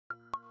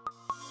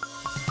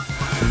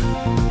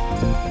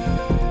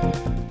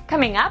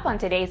Coming up on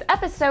today's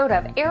episode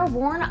of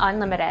Airborne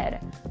Unlimited,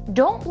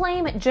 don't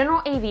blame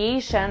general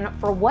aviation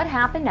for what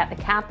happened at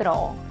the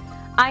Capitol.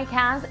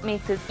 ICAS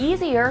makes it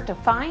easier to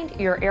find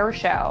your air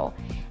show,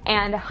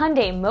 and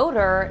Hyundai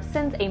Motor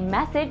sends a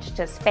message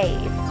to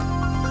space.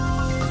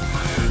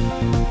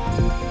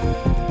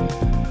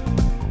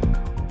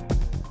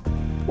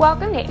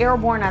 Welcome to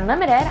Airborne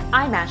Unlimited,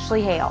 I'm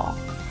Ashley Hale.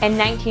 In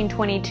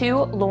 1922,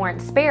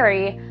 Lawrence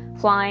Sperry,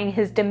 flying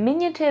his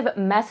diminutive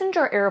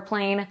messenger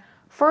airplane,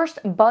 first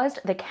buzzed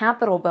the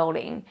Capitol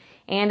building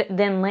and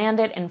then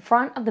landed in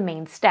front of the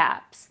main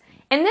steps.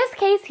 In this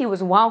case, he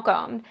was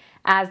welcomed,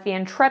 as the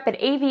intrepid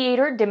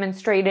aviator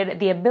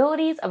demonstrated the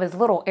abilities of his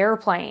little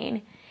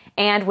airplane.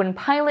 And when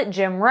pilot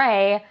Jim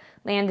Ray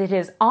landed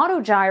his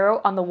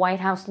autogyro on the White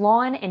House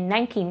lawn in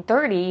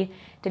 1930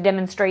 to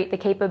demonstrate the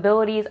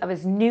capabilities of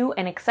his new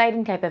and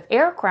exciting type of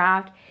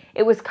aircraft,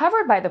 it was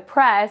covered by the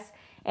press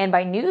and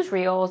by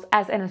newsreels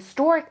as an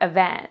historic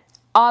event.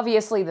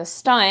 Obviously, the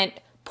stunt,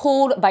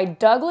 pulled by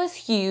Douglas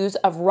Hughes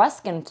of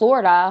Ruskin,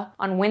 Florida,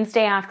 on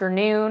Wednesday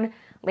afternoon,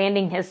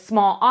 landing his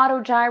small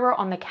autogyro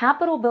on the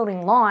Capitol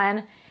building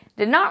lawn,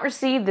 did not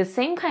receive the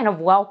same kind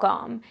of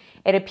welcome.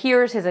 It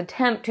appears his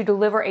attempt to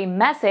deliver a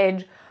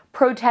message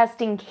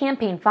protesting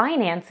campaign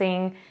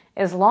financing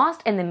is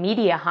lost in the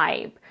media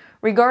hype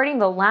regarding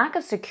the lack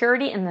of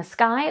security in the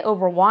sky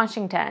over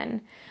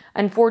Washington.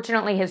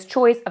 Unfortunately, his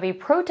choice of a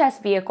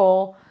protest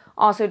vehicle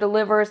also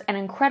delivers an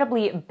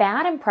incredibly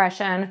bad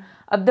impression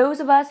of those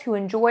of us who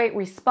enjoy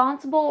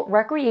responsible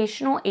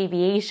recreational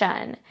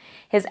aviation.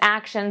 His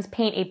actions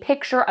paint a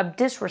picture of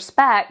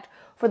disrespect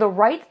for the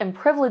rights and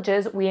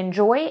privileges we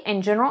enjoy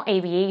in general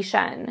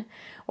aviation.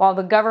 While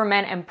the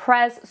government and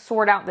press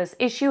sort out this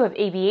issue of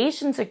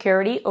aviation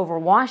security over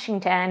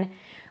Washington,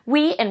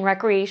 we in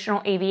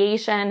recreational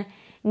aviation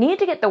need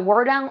to get the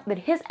word out that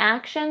his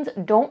actions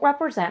don't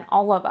represent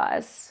all of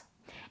us.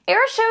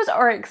 Air shows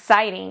are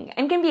exciting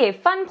and can be a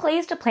fun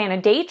place to plan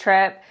a day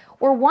trip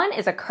where one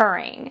is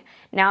occurring.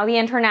 Now, the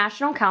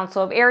International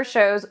Council of Air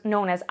Shows,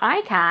 known as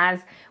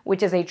ICAS,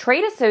 which is a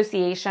trade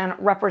association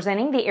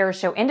representing the air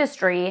show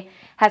industry,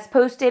 has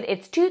posted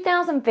its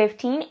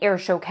 2015 air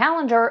show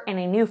calendar in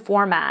a new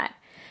format.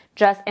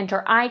 Just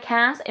enter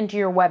ICAS into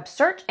your web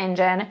search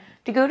engine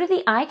to go to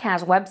the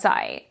ICAS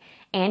website,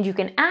 and you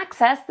can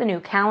access the new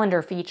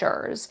calendar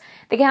features.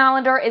 The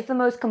calendar is the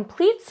most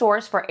complete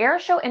source for air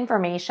show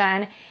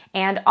information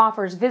and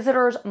offers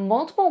visitors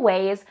multiple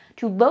ways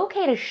to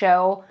locate a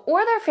show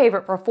or their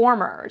favorite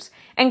performers,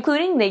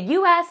 including the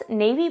U.S.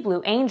 Navy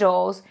Blue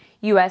Angels,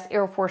 U.S.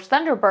 Air Force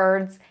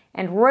Thunderbirds,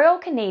 and Royal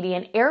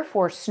Canadian Air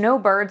Force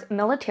Snowbirds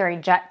military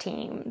jet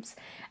teams.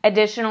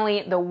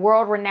 Additionally, the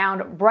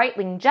world-renowned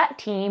Breitling jet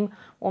team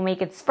will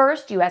make its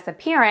first U.S.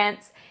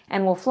 appearance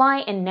and will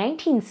fly in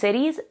 19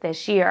 cities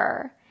this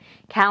year.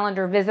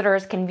 Calendar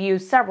visitors can view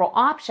several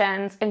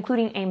options,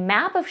 including a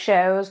map of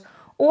shows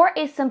or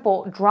a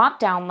simple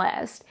drop-down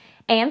list,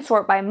 and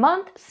sort by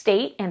month,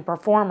 state, and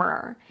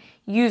performer.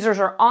 Users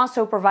are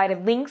also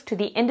provided links to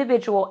the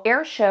individual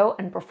air show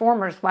and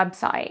performers'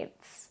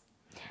 websites.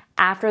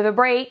 After the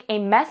break, a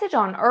message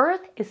on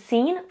Earth is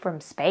seen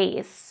from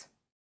space.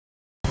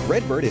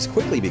 Redbird is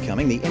quickly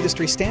becoming the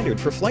industry standard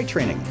for flight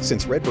training.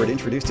 Since Redbird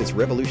introduced its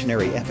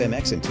revolutionary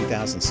FMX in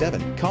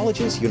 2007,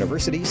 colleges,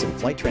 universities, and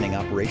flight training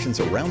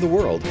operations around the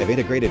world have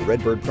integrated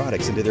Redbird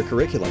products into their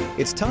curriculum.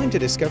 It's time to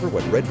discover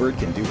what Redbird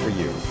can do for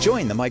you.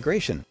 Join the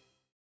migration.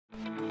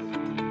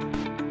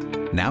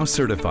 Now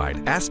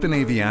certified, Aspen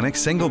Avionics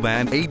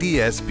single-band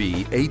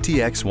ADS-B,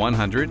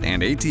 ATX-100,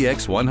 and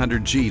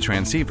ATX-100G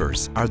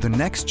transceivers are the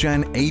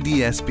next-gen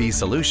ADS-B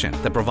solution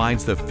that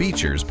provides the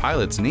features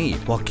pilots need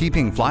while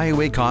keeping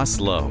flyaway costs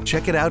low.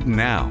 Check it out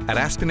now at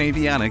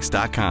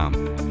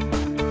aspenavionics.com.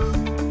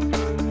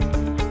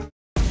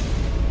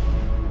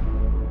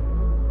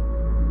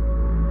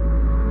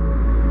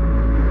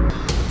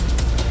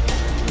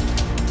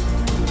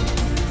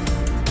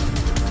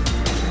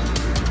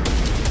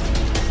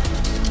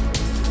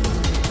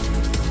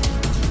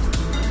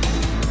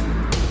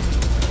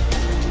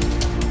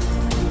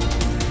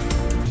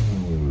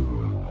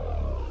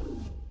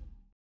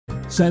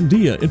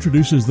 Sandia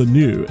introduces the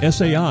new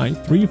SAI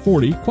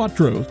 340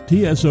 Quattro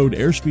TSO'd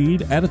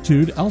airspeed,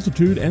 attitude,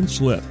 altitude, and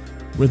slip.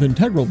 With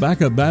integral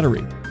backup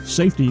battery,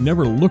 safety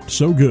never looked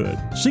so good.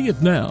 See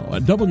it now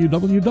at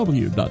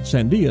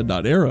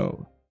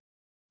www.sandia.aero.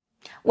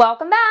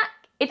 Welcome back!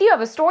 If you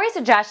have a story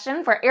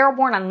suggestion for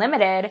Airborne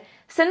Unlimited,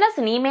 send us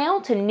an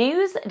email to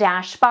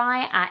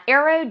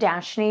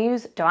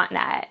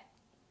news-spy@aero-news.net.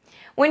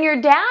 When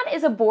your dad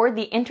is aboard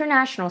the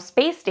International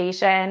Space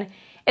Station,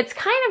 it's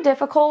kind of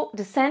difficult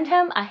to send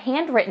him a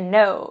handwritten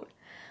note.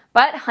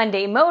 But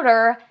Hyundai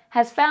Motor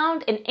has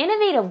found an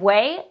innovative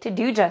way to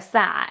do just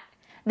that.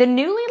 The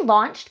newly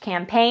launched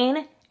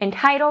campaign,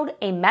 entitled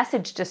A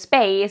Message to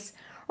Space,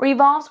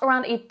 revolves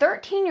around a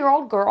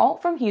 13-year-old girl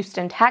from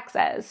Houston,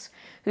 Texas,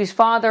 whose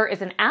father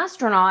is an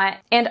astronaut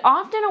and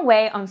often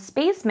away on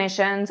space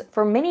missions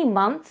for many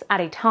months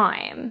at a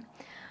time.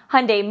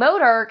 Hyundai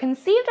Motor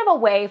conceived of a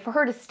way for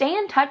her to stay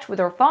in touch with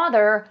her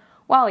father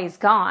while he's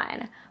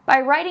gone by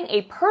writing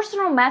a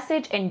personal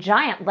message in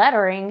giant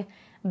lettering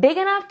big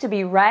enough to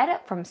be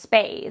read from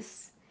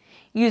space.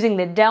 Using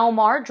the Del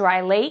Mar Dry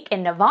Lake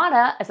in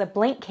Nevada as a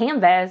blank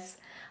canvas,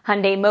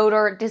 Hyundai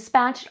Motor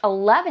dispatched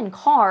 11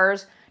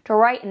 cars to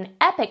write an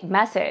epic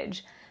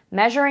message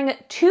measuring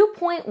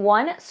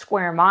 2.1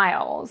 square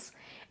miles.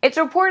 It's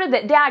reported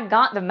that Dad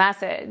got the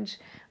message.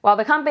 While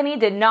the company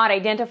did not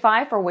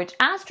identify for which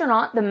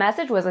astronaut the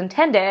message was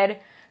intended,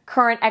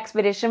 current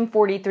Expedition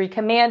 43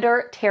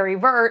 commander Terry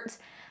Virts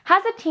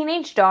has a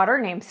teenage daughter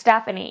named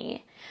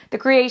Stephanie. The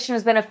creation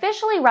has been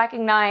officially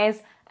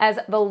recognized as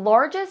the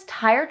largest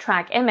tire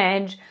track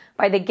image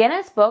by the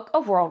Guinness Book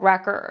of World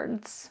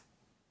Records.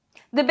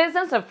 The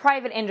business of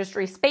private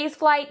industry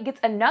spaceflight gets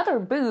another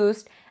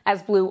boost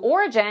as Blue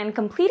Origin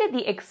completed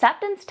the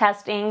acceptance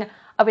testing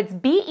of its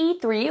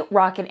BE-3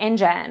 rocket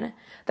engine.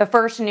 The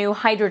first new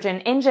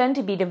hydrogen engine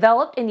to be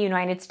developed in the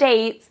United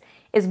States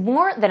is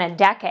more than a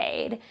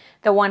decade.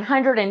 The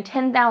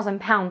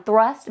 110,000-pound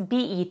thrust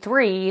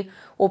BE-3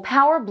 will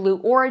power Blue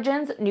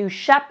Origin's new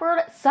Shepard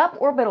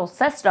suborbital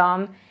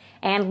system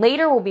and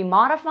later will be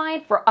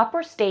modified for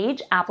upper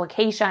stage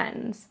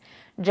applications.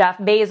 Jeff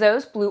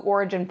Bezos, Blue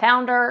Origin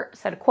founder,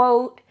 said,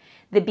 quote,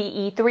 "The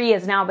BE-3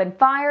 has now been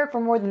fired for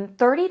more than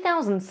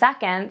 30,000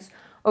 seconds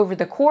over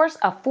the course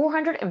of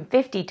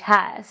 450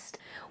 tests.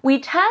 We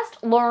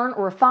test, learn,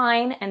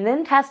 refine, and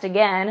then test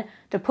again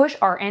to push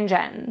our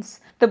engines.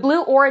 The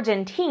Blue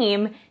Origin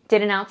team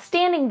did an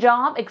outstanding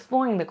job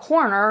exploring the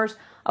corners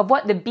of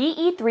what the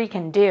BE-3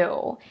 can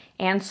do,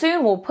 and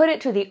soon we'll put it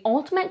to the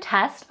ultimate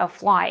test of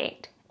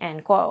flight,"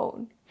 end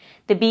quote.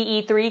 The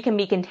BE-3 can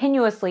be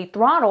continuously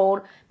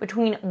throttled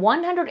between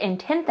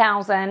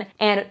 110,000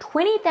 and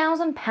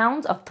 20,000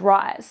 pounds of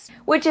thrust,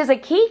 which is a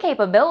key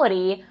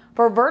capability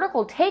for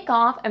vertical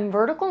takeoff and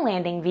vertical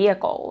landing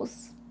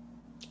vehicles.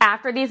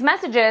 After these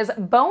messages,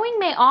 Boeing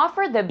may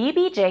offer the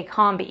BBJ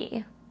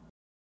Combi.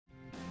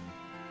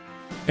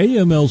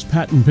 AML's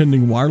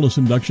patent-pending wireless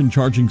induction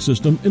charging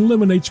system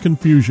eliminates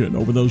confusion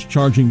over those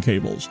charging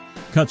cables,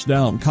 cuts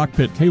down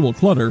cockpit cable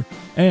clutter,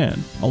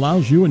 and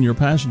allows you and your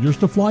passengers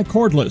to fly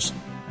cordless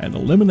and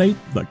eliminate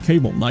the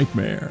cable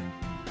nightmare.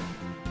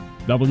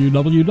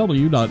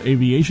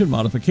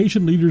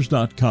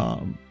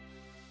 www.aviationmodificationleaders.com.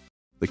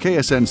 The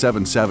KSN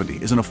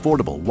 770 is an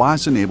affordable,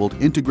 WAS-enabled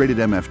integrated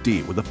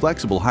MFD with a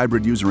flexible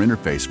hybrid user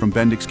interface from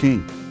Bendix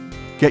King.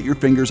 Get your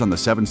fingers on the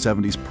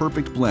 770's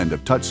perfect blend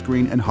of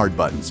touchscreen and hard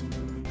buttons.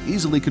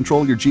 Easily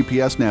control your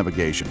GPS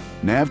navigation,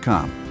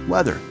 Navcom,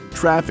 weather,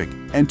 traffic,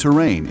 and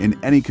terrain in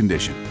any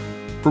condition.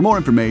 For more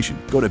information,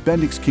 go to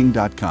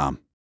bendixking.com.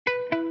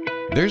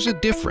 There's a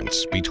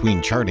difference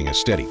between charting a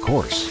steady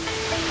course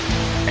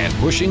and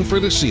pushing for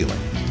the ceiling.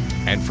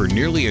 And for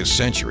nearly a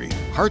century,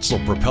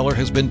 Hartzell Propeller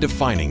has been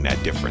defining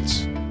that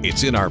difference.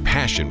 It's in our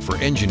passion for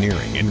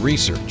engineering and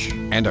research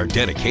and our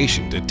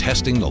dedication to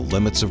testing the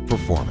limits of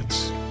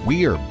performance.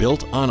 We are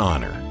built on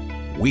honor.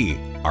 We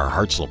are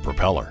Hartzell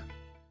Propeller.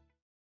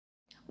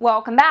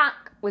 Welcome back.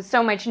 With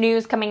so much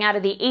news coming out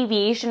of the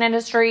aviation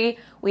industry,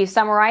 we've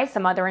summarized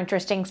some other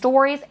interesting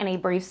stories in a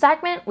brief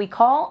segment we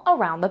call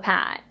Around the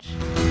Patch.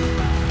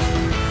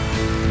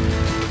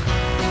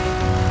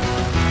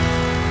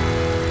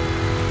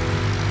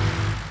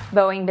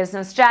 Boeing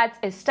Business Jets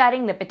is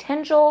studying the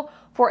potential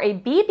for a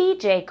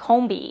BBJ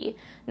Combi,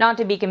 not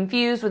to be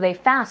confused with a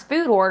fast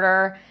food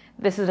order.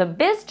 This is a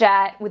biz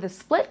jet with a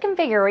split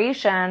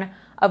configuration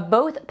of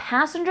both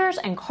passengers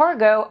and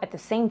cargo at the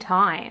same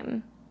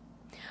time.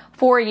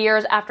 4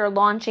 years after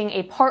launching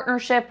a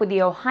partnership with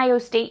The Ohio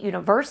State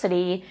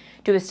University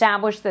to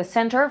establish the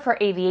Center for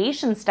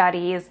Aviation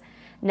Studies,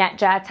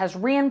 NetJets has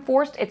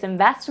reinforced its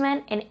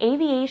investment in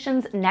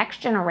aviation's next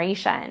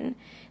generation.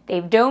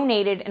 They've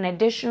donated an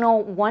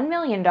additional $1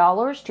 million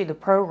to the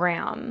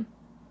program.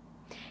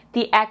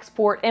 The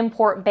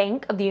Export-Import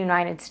Bank of the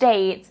United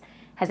States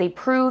has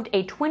approved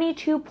a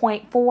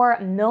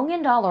 $22.4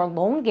 million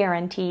loan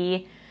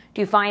guarantee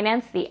to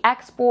finance the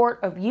export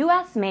of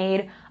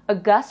U.S.-made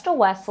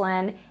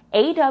Augusta-Westland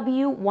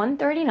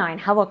AW-139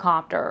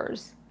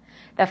 helicopters.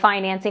 The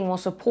financing will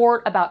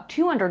support about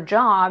 200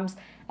 jobs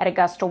at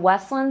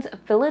Augusta-Westland's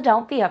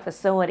Philadelphia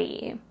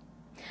facility.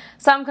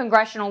 Some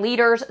congressional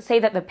leaders say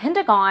that the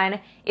Pentagon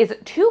is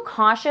too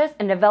cautious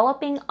in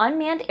developing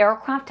unmanned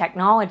aircraft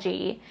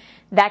technology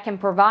that can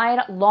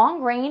provide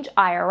long-range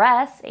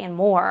IRS and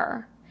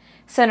more.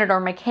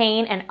 Senator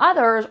McCain and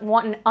others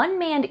want an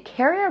unmanned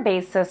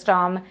carrier-based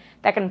system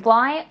that can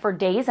fly for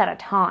days at a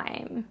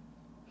time.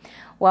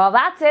 Well,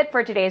 that's it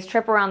for today's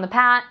trip around the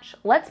patch.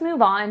 Let's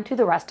move on to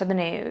the rest of the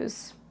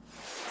news.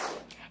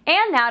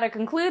 And now to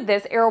conclude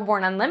this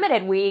Airborne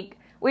Unlimited week,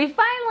 we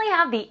finally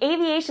have the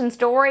aviation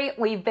story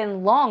we've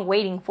been long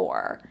waiting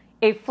for,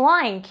 a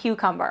flying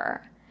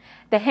cucumber.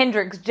 The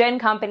Hendrix Gin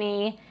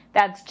Company,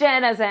 that's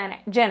gin as in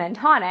gin and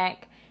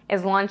tonic,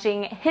 is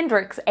launching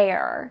Hendrix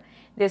Air.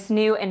 This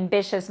new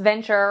ambitious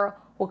venture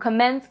will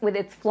commence with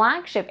its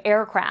flagship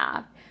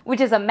aircraft,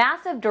 which is a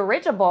massive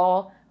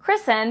dirigible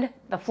christened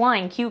the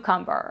Flying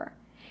Cucumber.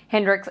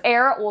 Hendrix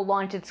Air will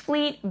launch its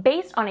fleet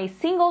based on a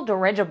single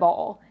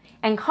dirigible.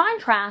 In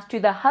contrast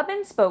to the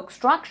hub-and-spoke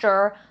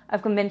structure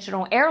of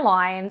conventional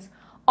airlines,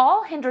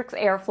 all Hendrix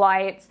Air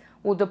flights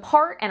will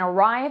depart and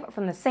arrive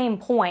from the same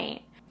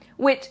point,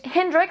 which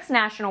Hendrix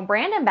National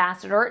Brand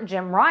Ambassador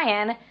Jim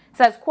Ryan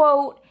says,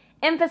 quote,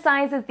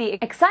 emphasizes the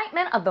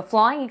excitement of the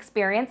flying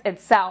experience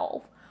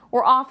itself.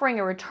 We're offering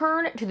a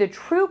return to the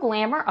true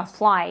glamour of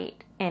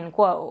flight, end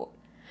quote.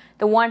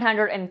 The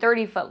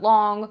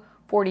 130-foot-long,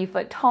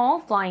 40-foot-tall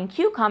flying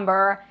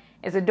cucumber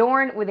is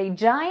adorned with a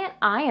giant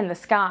eye in the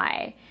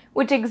sky,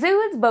 which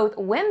exudes both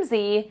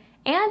whimsy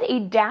and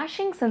a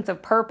dashing sense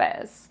of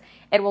purpose.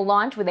 It will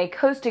launch with a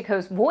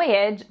coast-to-coast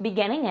voyage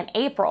beginning in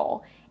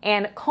April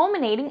and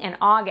culminating in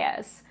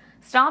August,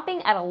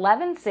 stopping at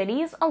 11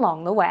 cities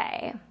along the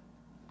way.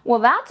 Well,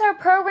 that's our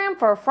program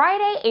for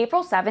Friday,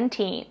 April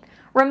 17th.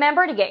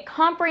 Remember to get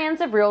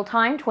comprehensive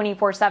real-time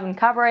 24/7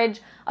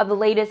 coverage of the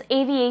latest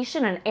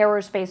aviation and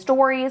aerospace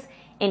stories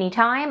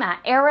anytime at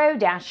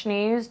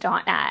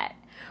Aero-News.net.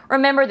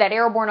 Remember that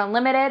Airborne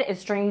Unlimited is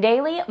streamed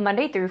daily,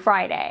 Monday through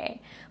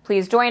Friday.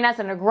 Please join us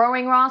in a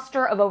growing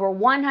roster of over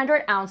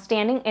 100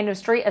 outstanding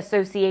industry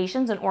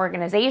associations and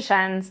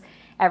organizations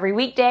every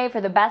weekday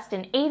for the best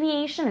in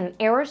aviation and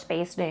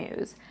aerospace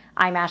news.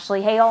 I'm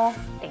Ashley Hale.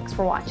 Thanks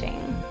for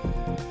watching.